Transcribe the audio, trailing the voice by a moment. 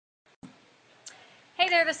Hey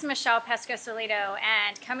there, this is Michelle Pescosolido,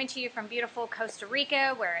 and coming to you from beautiful Costa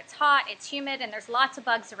Rica, where it's hot, it's humid, and there's lots of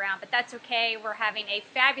bugs around, but that's okay. We're having a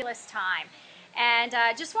fabulous time. And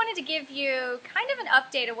just wanted to give you kind of an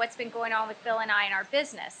update of what's been going on with Bill and I in our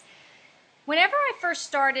business. Whenever I first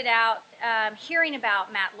started out hearing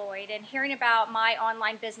about Matt Lloyd and hearing about my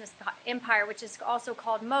online business empire, which is also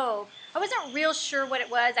called Mauve, I wasn't real sure what it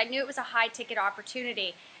was. I knew it was a high-ticket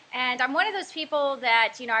opportunity. And I'm one of those people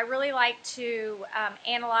that, I really like to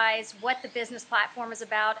analyze what the business platform is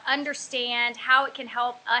about, understand how it can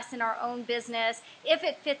help us in our own business, if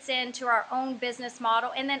it fits into our own business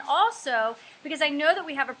model, and then also, because I know that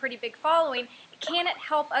we have a pretty big following, can it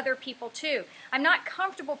help other people too? I'm not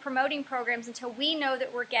comfortable promoting programs until we know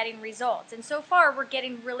that we're getting results. And so far, we're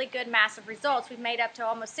getting really good, massive results. We've made up to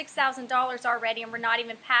almost $6,000 already, and we're not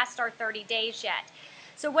even past our 30 days yet.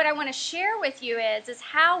 So what I want to share with you is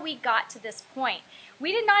how we got to this point.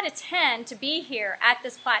 We did not intend to be here at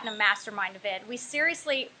this Platinum Mastermind event. We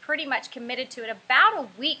seriously pretty much committed to it about a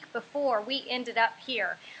week before we ended up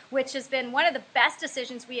here, which has been one of the best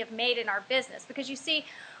decisions we have made in our business. Because you see,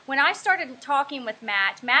 when I started talking with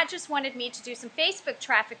Matt just wanted me to do some Facebook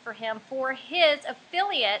traffic for him for his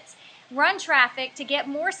affiliates, run traffic to get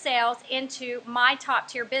more sales into my top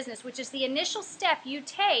tier business, which is the initial step you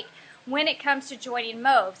take when it comes to joining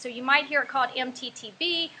Mauve. So you might hear it called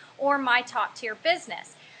MTTB or my top tier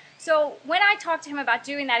business. So when I talked to him about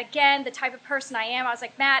doing that, again, the type of person I am, I was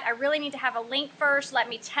like, Matt, I really need to have a link first. Let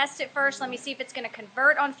me test it first. Let me see if it's going to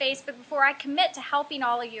convert on Facebook before I commit to helping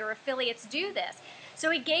all of your affiliates do this. So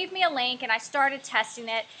he gave me a link and I started testing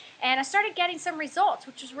it and I started getting some results,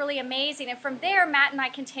 which was really amazing. And from there, Matt and I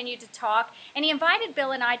continued to talk, and he invited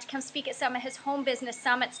Bill and I to come speak at some of his home business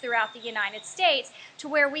summits throughout the United States, to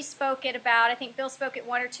where we spoke at about, I think Bill spoke at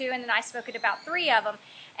 1 or 2, and then I spoke at about 3 of them.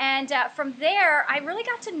 And from there, I really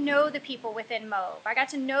got to know the people within Mauve. I got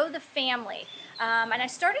to know the family. And I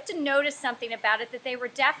started to notice something about it, that they were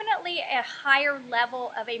definitely a higher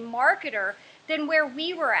level of a marketer than where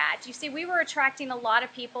we were at. You see, we were attracting a lot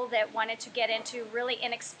of people that wanted to get into really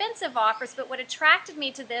inexpensive offers, but what attracted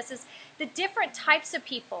me to this is the different types of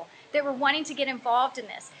people that were wanting to get involved in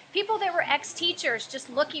this. People that were ex-teachers just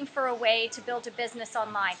looking for a way to build a business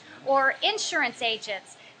online, or insurance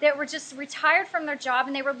agents that were just retired from their job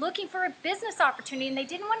and they were looking for a business opportunity, and they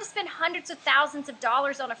didn't want to spend hundreds of thousands of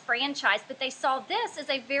dollars on a franchise, but they saw this as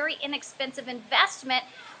a very inexpensive investment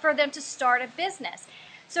for them to start a business.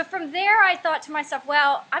 So from there, I thought to myself,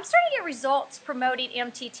 well, I'm starting to get results promoting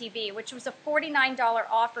MTTB, which was a $49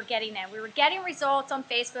 offer getting in. We were getting results on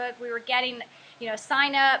Facebook. We were getting,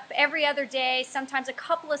 sign up every other day, sometimes a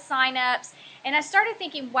couple of sign-ups. And I started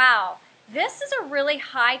thinking, wow, this is a really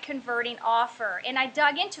high converting offer. And I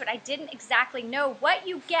dug into it. I didn't exactly know what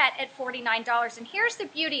you get at $49. And here's the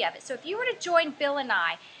beauty of it. So if you were to join Bill and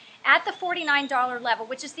I at the $49 level,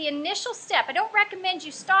 which is the initial step, I don't recommend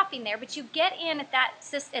you stopping there, but you get in at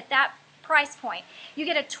that price point. You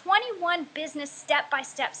get a 21 business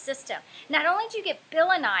step-by-step system. Not only do you get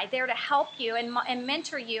Bill and I there to help you and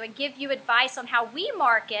mentor you and give you advice on how we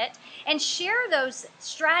market and share those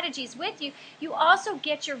strategies with you, you also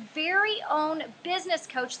get your very own business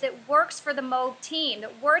coach that works for the Mauve team,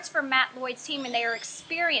 that works for Matt Lloyd's team, and they are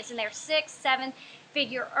experienced and they're 6, 7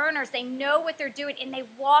 figure earners. They know what they're doing, and they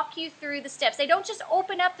walk you through the steps. They don't just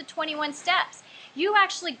open up the 21 steps. You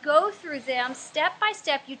actually go through them step by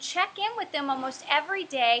step. You check in with them almost every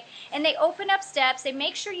day, and they open up steps. They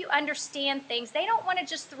make sure you understand things. They don't want to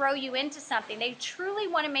just throw you into something. They truly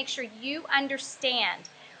want to make sure you understand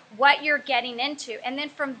what you're getting into. And then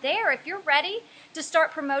from there, if you're ready to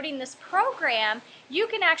start promoting this program, you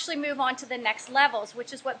can actually move on to the next levels,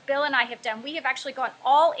 which is what Bill and I have done. We have actually gone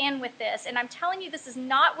all in with this, and I'm telling you, this is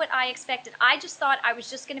not what I expected. I just thought I was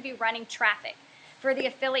just going to be running traffic for the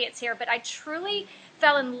affiliates here, but I truly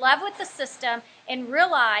fell in love with the system and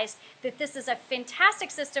realized that this is a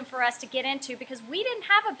fantastic system for us to get into, because we didn't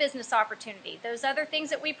have a business opportunity. Those other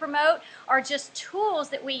things that we promote are just tools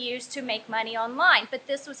that we use to make money online, but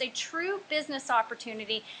this was a true business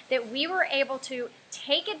opportunity that we were able to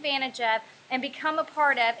take advantage of and become a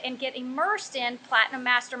part of and get immersed in platinum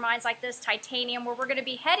masterminds like this, Titanium, where we're going to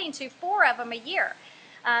be heading to 4 of them a year.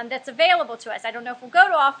 That's available to us. I don't know if we'll go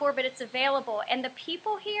to all 4, but it's available. And the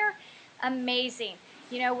people here, amazing.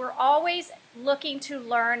 We're always looking to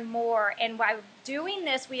learn more. And by doing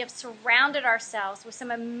this, we have surrounded ourselves with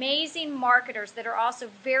some amazing marketers that are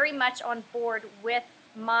also very much on board with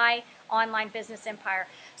my online business empire.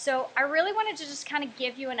 So I really wanted to just kind of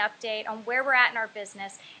give you an update on where we're at in our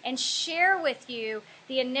business and share with you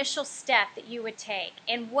the initial step that you would take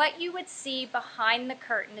and what you would see behind the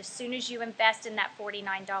curtain as soon as you invest in that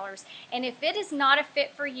 $49. And if it is not a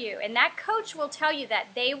fit for you, and that coach will tell you that,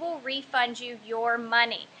 they will refund you your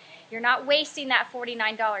money. You're not wasting that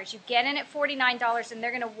 $49. You get in at $49 and they're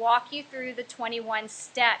going to walk you through the 21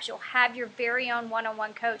 steps. You'll have your very own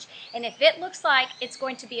one-on-one coach. And if it looks like it's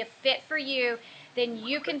going to be a fit for you, then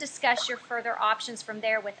you can discuss your further options from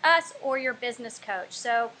there with us or your business coach.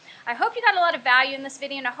 So I hope you got a lot of value in this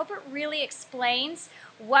video, and I hope it really explains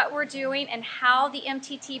what we're doing and how the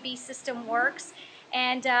MTTB system works.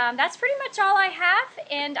 And that's pretty much all I have.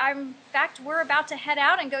 And in fact, we're about to head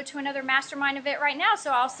out and go to another mastermind event right now.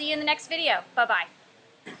 So I'll see you in the next video. Bye-bye.